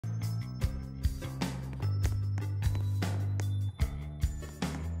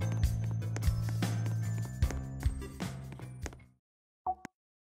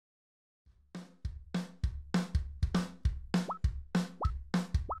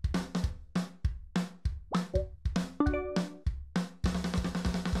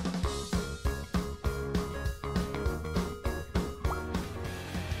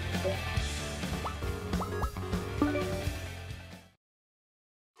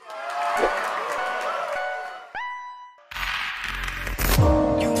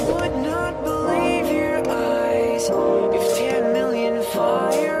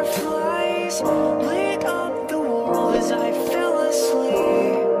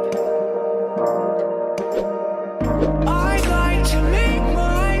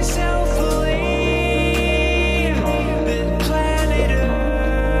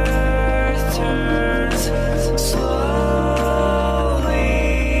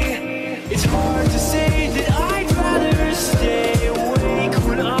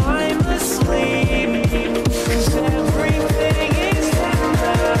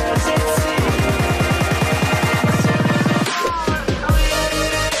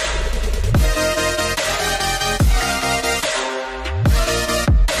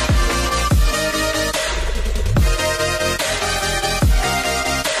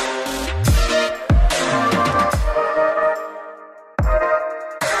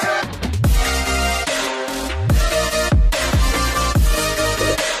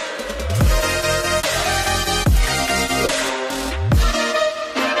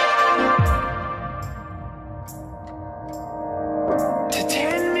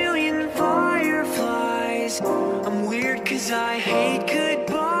'cause I hate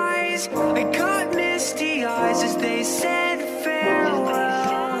goodbyes. I got misty eyes as they said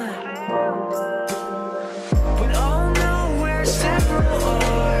farewell, but I'll know where several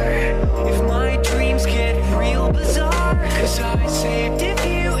are if my dreams get real bizarre. 'Cause I saved a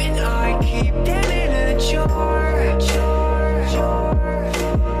few and I keep them in a jar.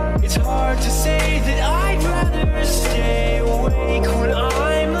 It's hard to say that I'd rather stay awake when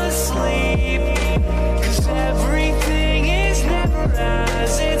I'm asleep, 'cause everything is never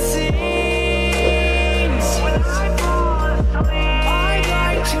as it seems. When I fall asleep, I'd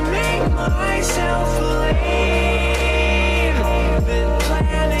like to make myself believe that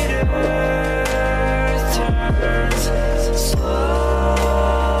planet Earth turns slowly.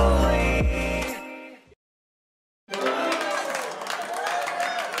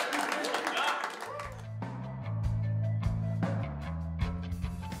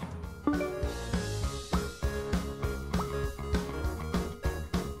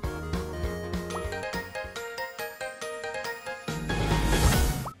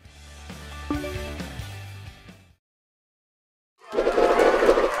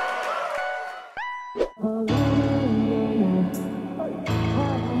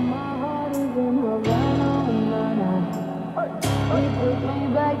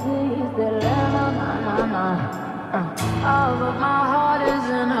 Oh, but my heart is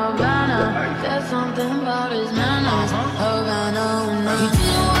in Havana. There's something about his manners. Havana, no. He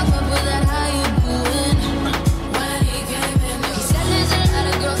didn't walk up with that how you doing when he came in. He said there's a lot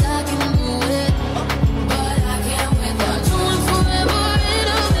of girls I can do it, but I can't wait. They're doing forever in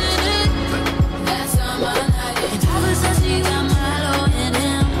a minute. That's on my night. And Papa says he got Milo in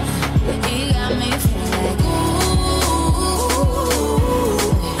him, but he got me feeling like ooh.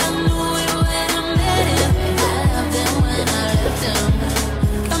 I knew it when I met him. I loved him when I left him.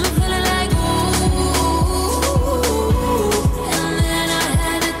 Got me feeling like ooh. And then I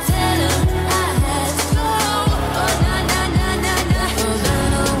had to tell him I had to go. Oh na na na na na.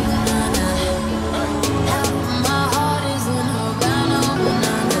 Havana, na na. Half of my heart is in Havana,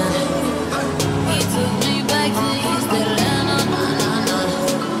 na na. He took me back to East Atlanta, na na na.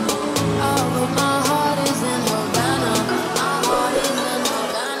 Oh, but my heart is in Havana. My heart is in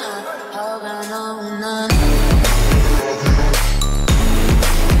Havana, Havana, na na.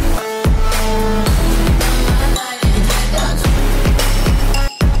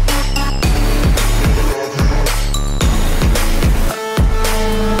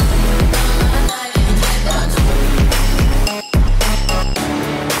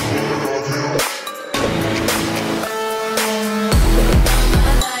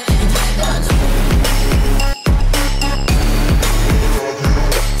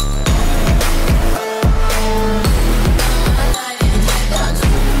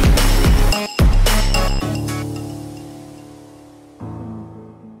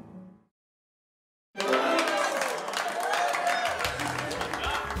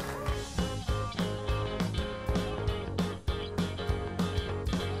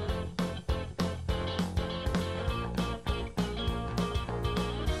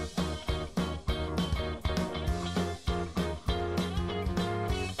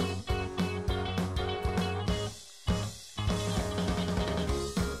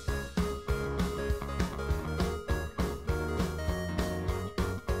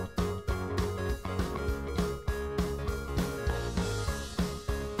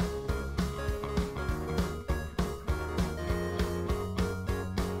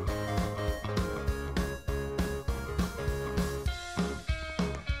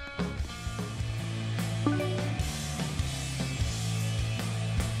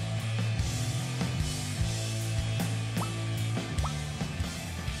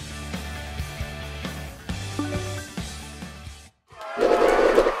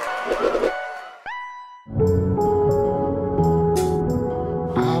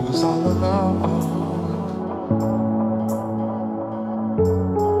 I was all alone.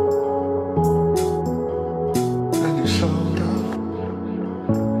 And you showed up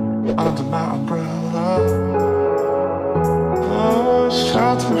under my umbrella.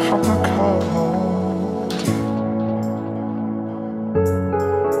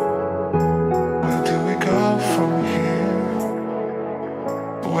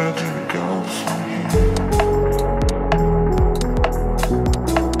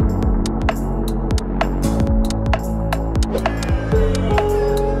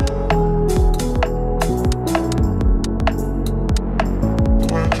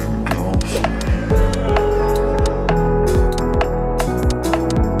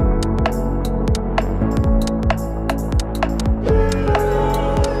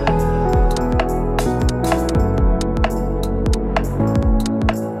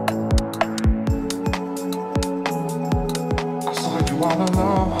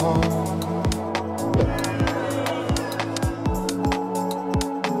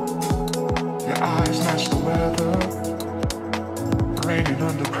 eyes match the weather, raining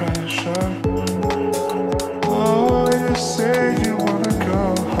under pressure. Oh, you say you wanna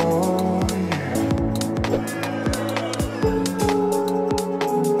go, yeah.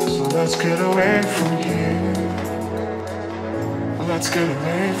 So let's get away from here. Let's get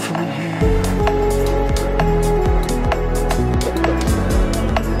away from here.